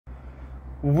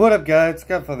What up, guys?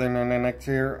 Godfather99X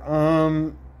here.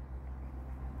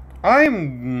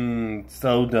 I'm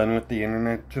so done with the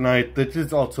internet tonight. This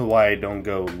is also why I don't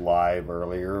go live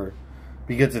earlier,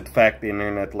 because it's fact the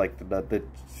internet like to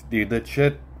do that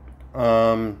shit.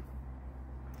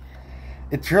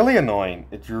 It's really annoying.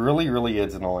 It really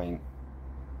is annoying.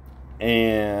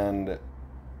 And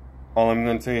all I'm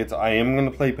gonna say is I am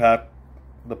gonna play the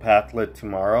Pathlet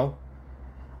tomorrow.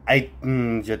 I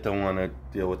just don't want to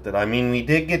deal with it. I mean, we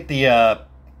did get the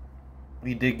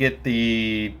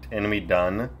enemy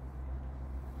done,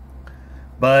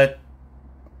 but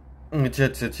it's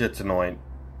just annoying.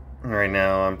 Right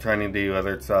now, I'm trying to do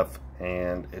other stuff,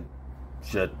 and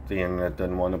the internet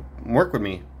doesn't want to work with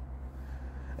me.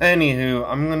 Anywho,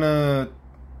 I'm gonna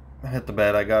hit the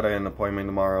bed. I got an appointment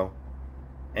tomorrow,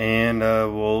 and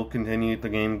we'll continue the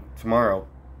game tomorrow.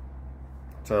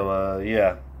 So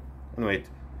yeah. Anyway.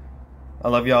 I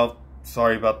love y'all.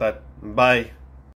 Sorry about that. Bye.